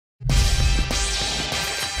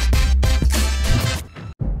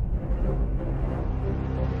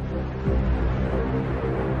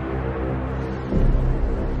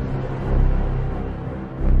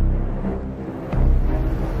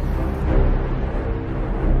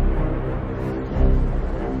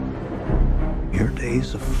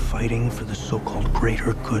days of fighting for the so-called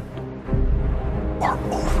greater good are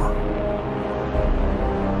over.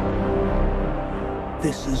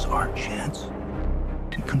 This is our chance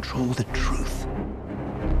to control the truth,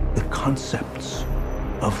 the concepts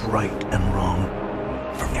of right and wrong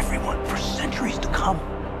for everyone for centuries to come.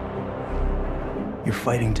 You're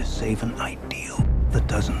fighting to save an ideal that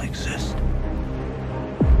doesn't exist.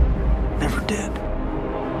 Never did.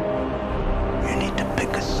 You need to pick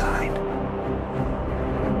a side.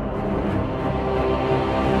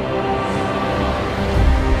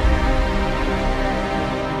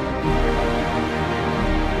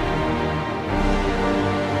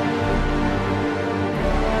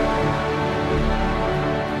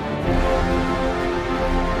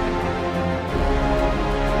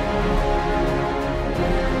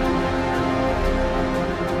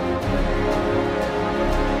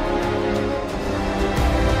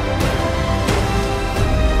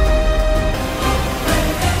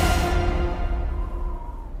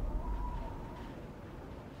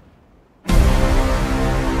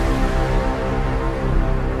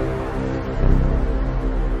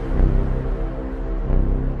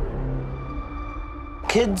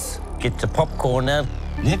 Kids, get your popcorn out.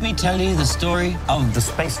 Let me tell you the story of the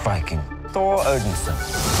space Viking, Thor Odinson.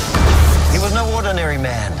 He was no ordinary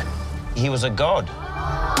man. He was a god.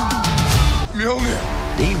 Mjolnir.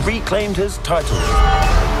 He reclaimed his title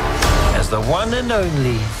as the one and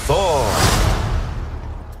only Thor.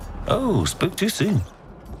 Oh, spoke too soon.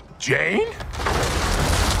 Jane?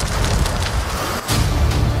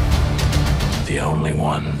 The only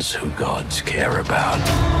ones who gods care about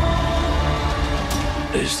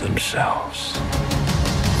is themselves.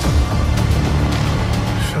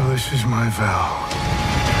 So this is my vow.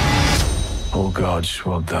 All gods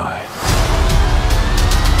will die.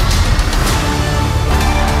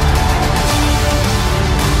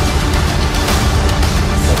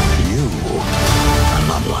 You are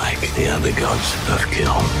not like the other gods of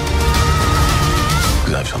Kill.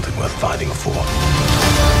 You have something worth fighting for.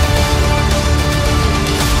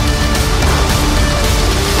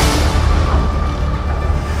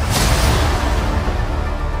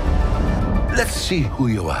 Let's see who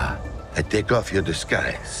you are. I take off your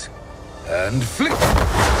disguise. And flick.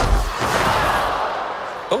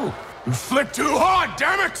 Oh. You flick too hard,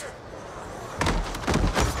 damn it!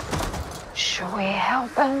 Shall we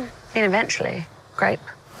help him? And eventually, grape.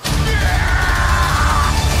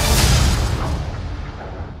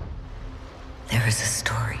 There is a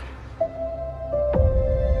story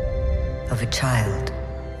of a child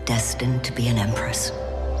destined to be an empress,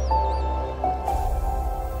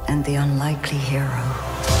 and the unlikely hero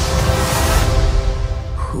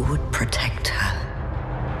who would protect her.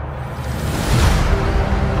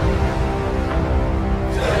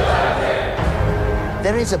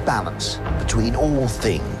 There is a balance between all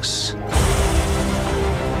things.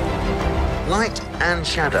 Light and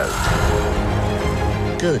shadow.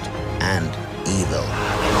 Good and evil.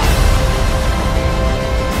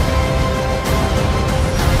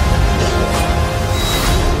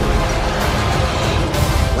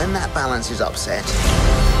 When that balance is upset,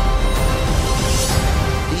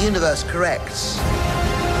 the universe corrects.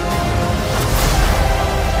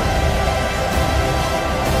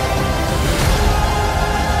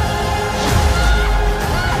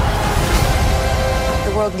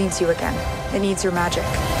 The world needs you again. It needs your magic.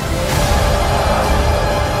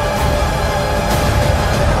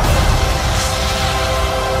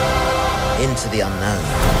 Into the unknown.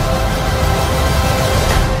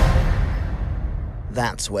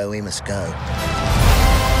 That's where we must go.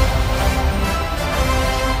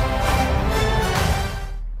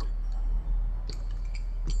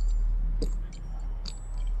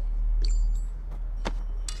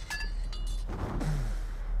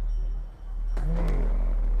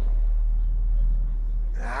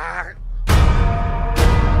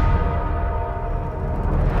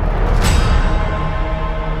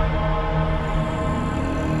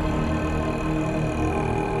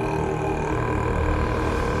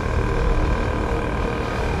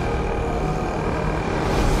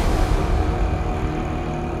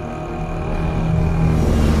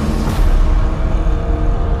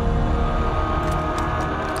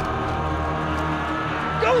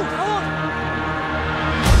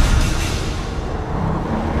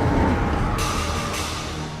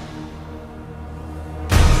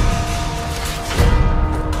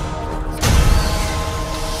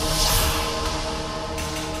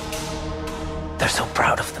 They're so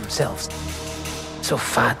proud of themselves, so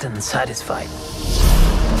fat and satisfied.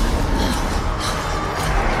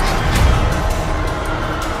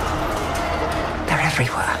 They're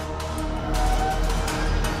everywhere.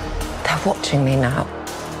 They're watching me now.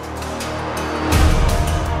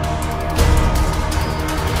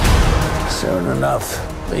 Soon enough,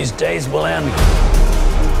 these days will end.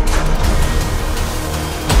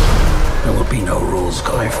 There will be no rules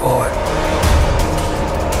going forward.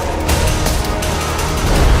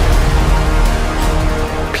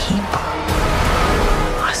 People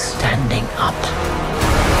are standing up.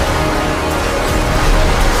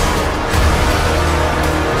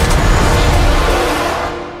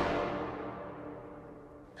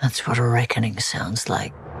 That's what a reckoning sounds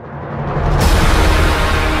like.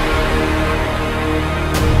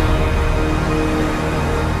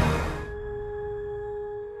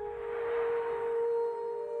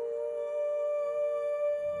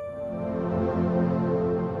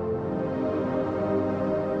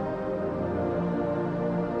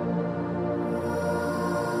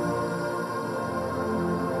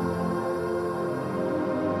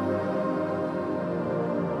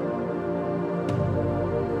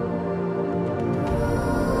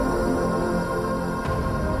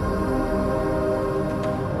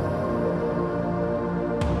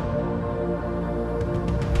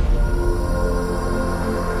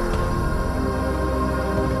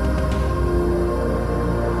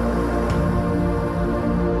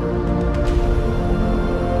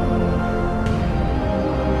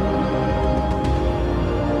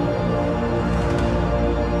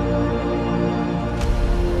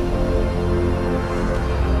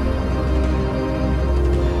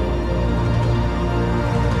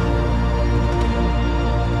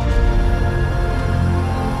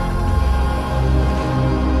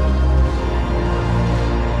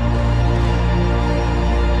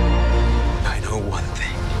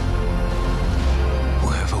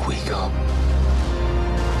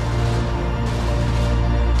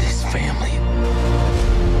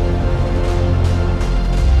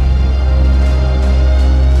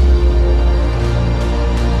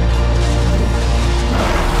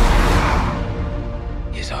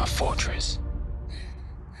 fortress.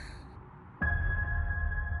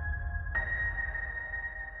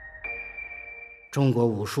 中国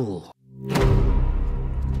武术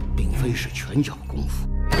并非是拳脚功夫，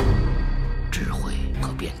智慧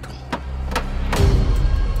和变通。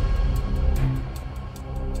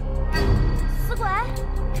死鬼！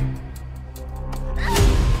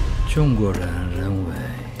中国人认为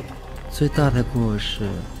最大的故事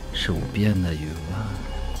是无边的欲望。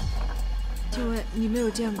请问你没有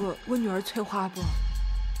见过我女儿翠花不？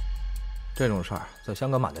这种事儿在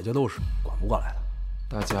香港满大街都是，管不过来的。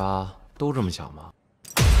大家都这么想吗？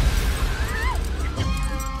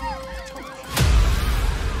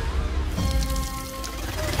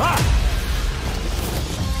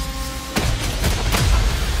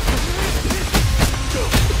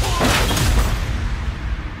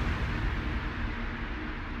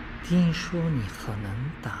 听说你很能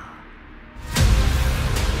打，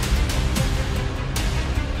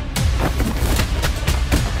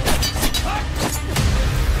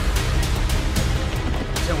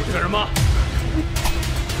见过这个人吗？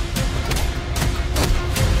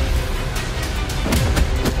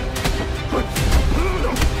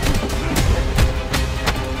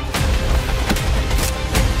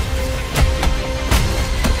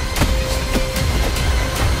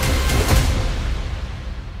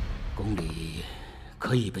公理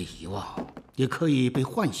可以被遗忘，也可以被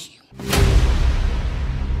唤醒。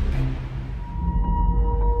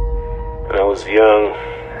 When I was young,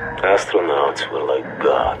 astronauts were like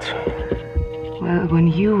gods. Well, when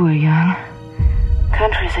you were young,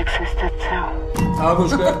 countries existed too.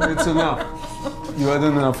 Babushka, it's enough. You had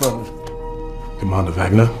enough of it. Commander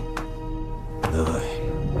Wagner? Lily.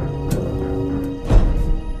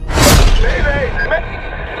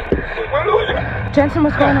 We're losing! Jensen,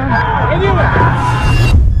 what's going on?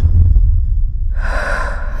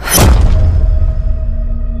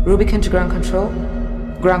 Rubicon to ground control.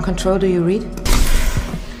 Ground control, do you read?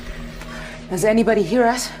 Does anybody hear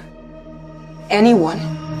us? Anyone?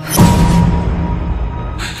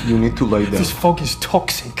 You need to lie down. This fog is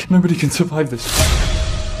toxic. Nobody can survive this.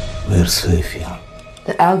 We're safe here.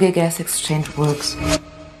 The algae gas exchange works.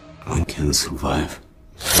 I can survive.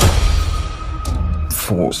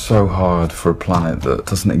 Fought so hard for a planet that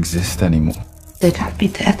doesn't exist anymore. They can't be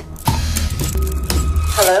dead.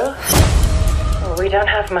 Hello? We don't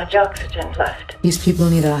have much oxygen left. These people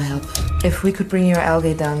need our help. If we could bring your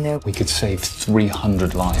algae down there, We could save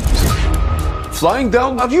 300 lives. Flying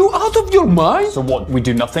down? Are you out of your mind? So what, we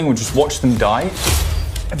do nothing? We just watch them die?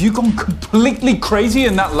 Have you gone completely crazy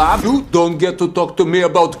in that lab? You don't get to talk to me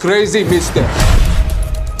about crazy, mister.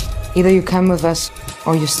 either you come with us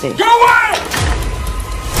or you stay. Go away!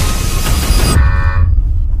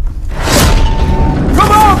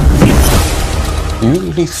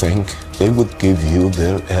 really think they would give you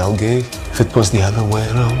their algae if it was the other way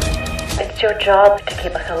around? It's your job to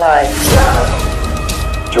keep us alive.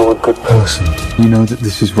 You're a good person. You know that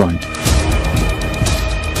this is right.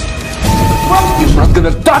 You're not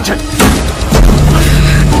gonna dodge it!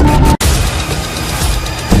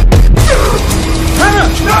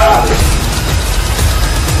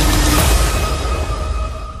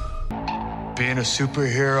 Being a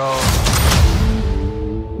superhero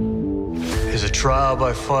is a trial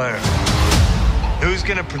by fire. Who's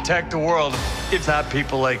gonna protect the world if not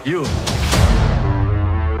people like you?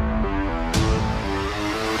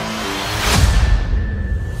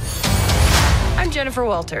 I'm Jennifer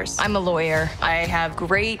Walters. I'm a lawyer. I have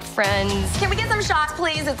great friends. Can we get some shots,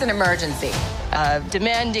 please? It's an emergency. A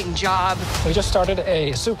demanding job. We just started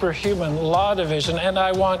a superhuman law division, and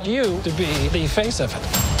I want you to be the face of it.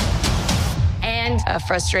 And a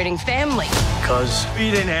frustrating family. Cause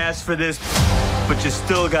you didn't ask for this, but you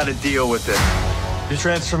still gotta deal with it. Your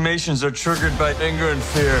transformations are triggered by anger and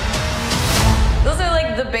fear. Those are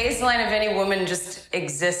like the baseline of any woman just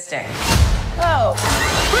existing. Oh.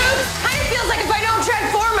 Bruce, kind of feels like if I don't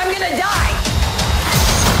transform, I'm gonna die.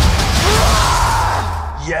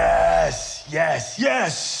 Yes, yes,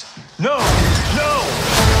 yes. No, no.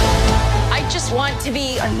 I just want to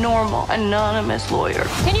be a normal, anonymous lawyer.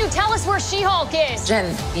 Can you tell us where She-Hulk is?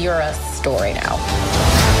 Jen, you're a story now.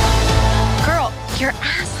 Girl, your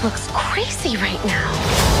ass looks crazy right now.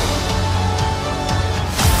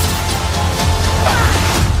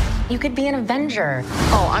 You could be an Avenger.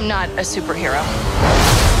 Oh, I'm not a superhero.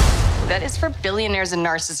 That is for billionaires and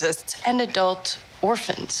narcissists and adult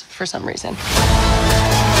orphans for some reason.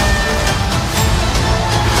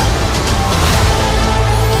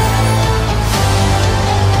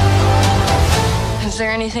 Is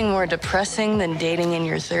there anything more depressing than dating in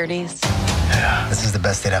your 30s? Yeah, this is the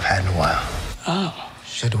best date I've had in a while. Oh.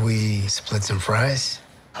 Should we split some fries?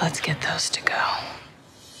 Let's get those to go.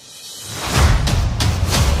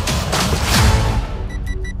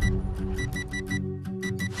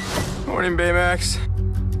 Morning, Baymax.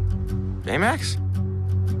 Baymax?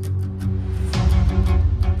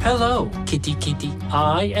 Hello, kitty kitty.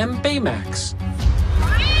 I am Baymax.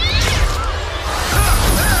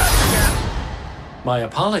 My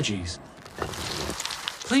apologies.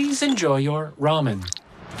 Please enjoy your ramen.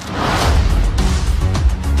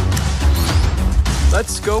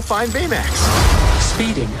 Let's go find Baymax.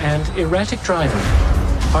 Speeding and erratic driving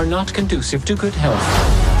are not conducive to good health.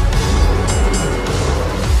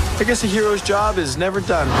 I guess a hero's job is never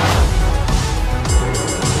done.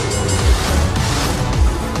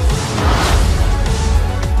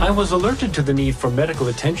 I was alerted to the need for medical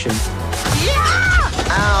attention.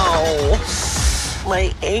 Yeah! Ow!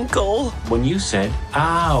 My ankle. When you said,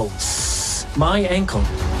 ow, my ankle.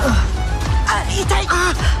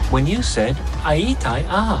 When you said, aitai,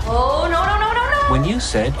 ah. Oh, no, no, no, no, no. When you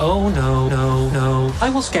said, oh, no, no, no. I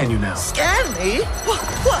will scan you now. Scan me?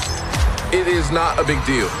 What? It is not a big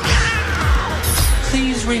deal.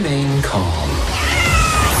 Please remain calm.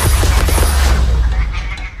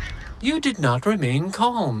 You did not remain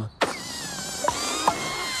calm.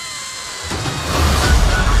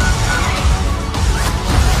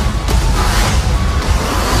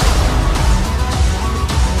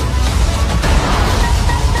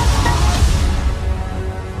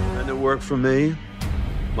 Men that work for me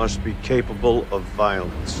must be capable of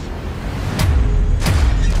violence.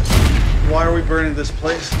 Why are we burning this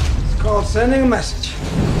place? It's called sending a message.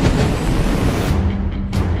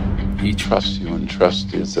 He trusts you, and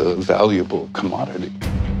trust is a valuable commodity.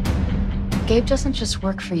 Gabe doesn't just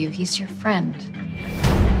work for you, he's your friend.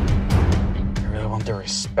 I really want the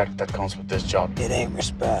respect that comes with this job. It ain't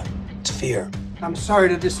respect, it's fear. I'm sorry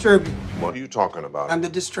to disturb you. What are you talking about? I'm the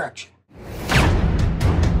distraction.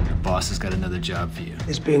 Your boss has got another job for you.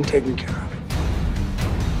 It's being taken care of.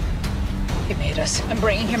 He made us. I'm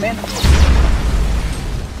bringing him in.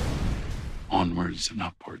 Onwards and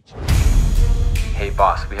upwards. Hey,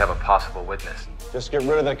 boss, we have a possible witness. Just get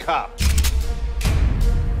rid of the cop.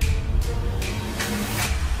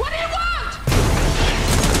 What do you want?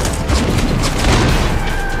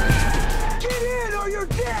 Get in or you're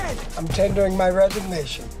dead! I'm tendering my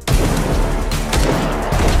resignation.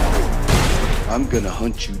 I'm gonna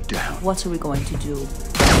hunt you down. What are we going to do?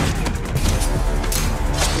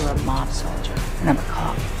 You're a mob soldier, and I'm a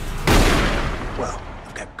cop. Well,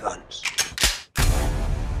 I've got guns.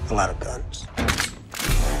 A lot of guns.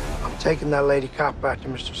 I'm taking that lady cop back to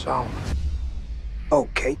Mr. Solomon.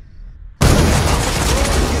 Okay.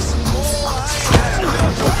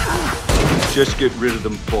 Just get rid of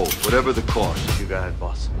them both, whatever the cost. You got it,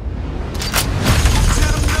 boss.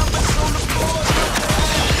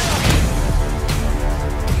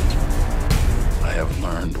 I have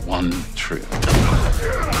learned one truth.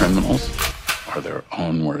 Criminals are their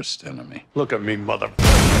own worst enemy. Look at me, mother.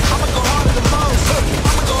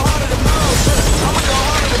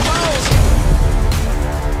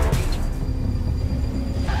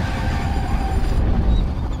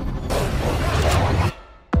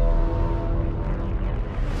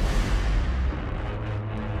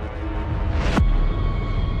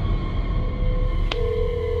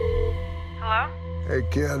 Hey,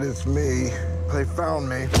 kid, it's me. They found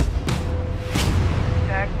me.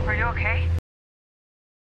 Doug, are you okay?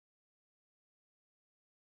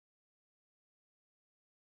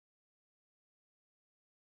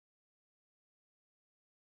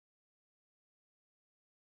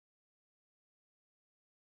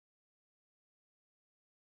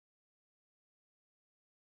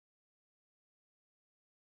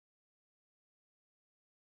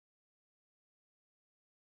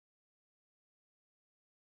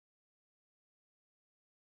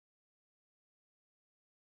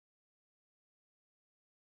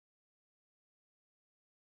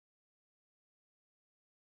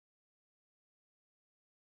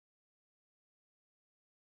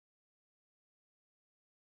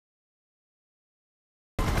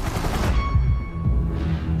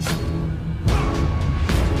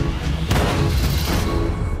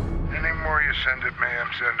 Send it, ma'am,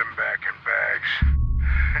 send him back in bags.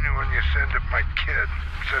 Anyone you send it, my kid,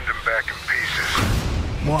 send him back in pieces.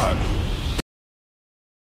 What?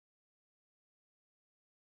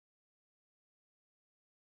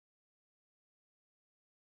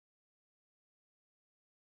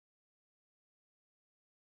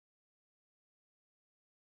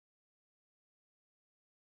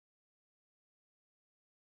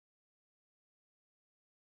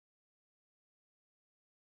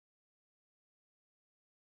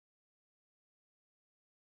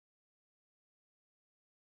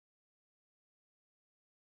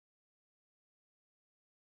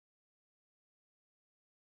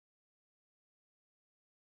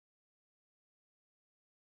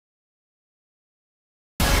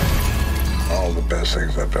 All the best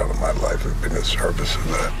things I've done in my life have been in service of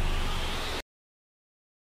that.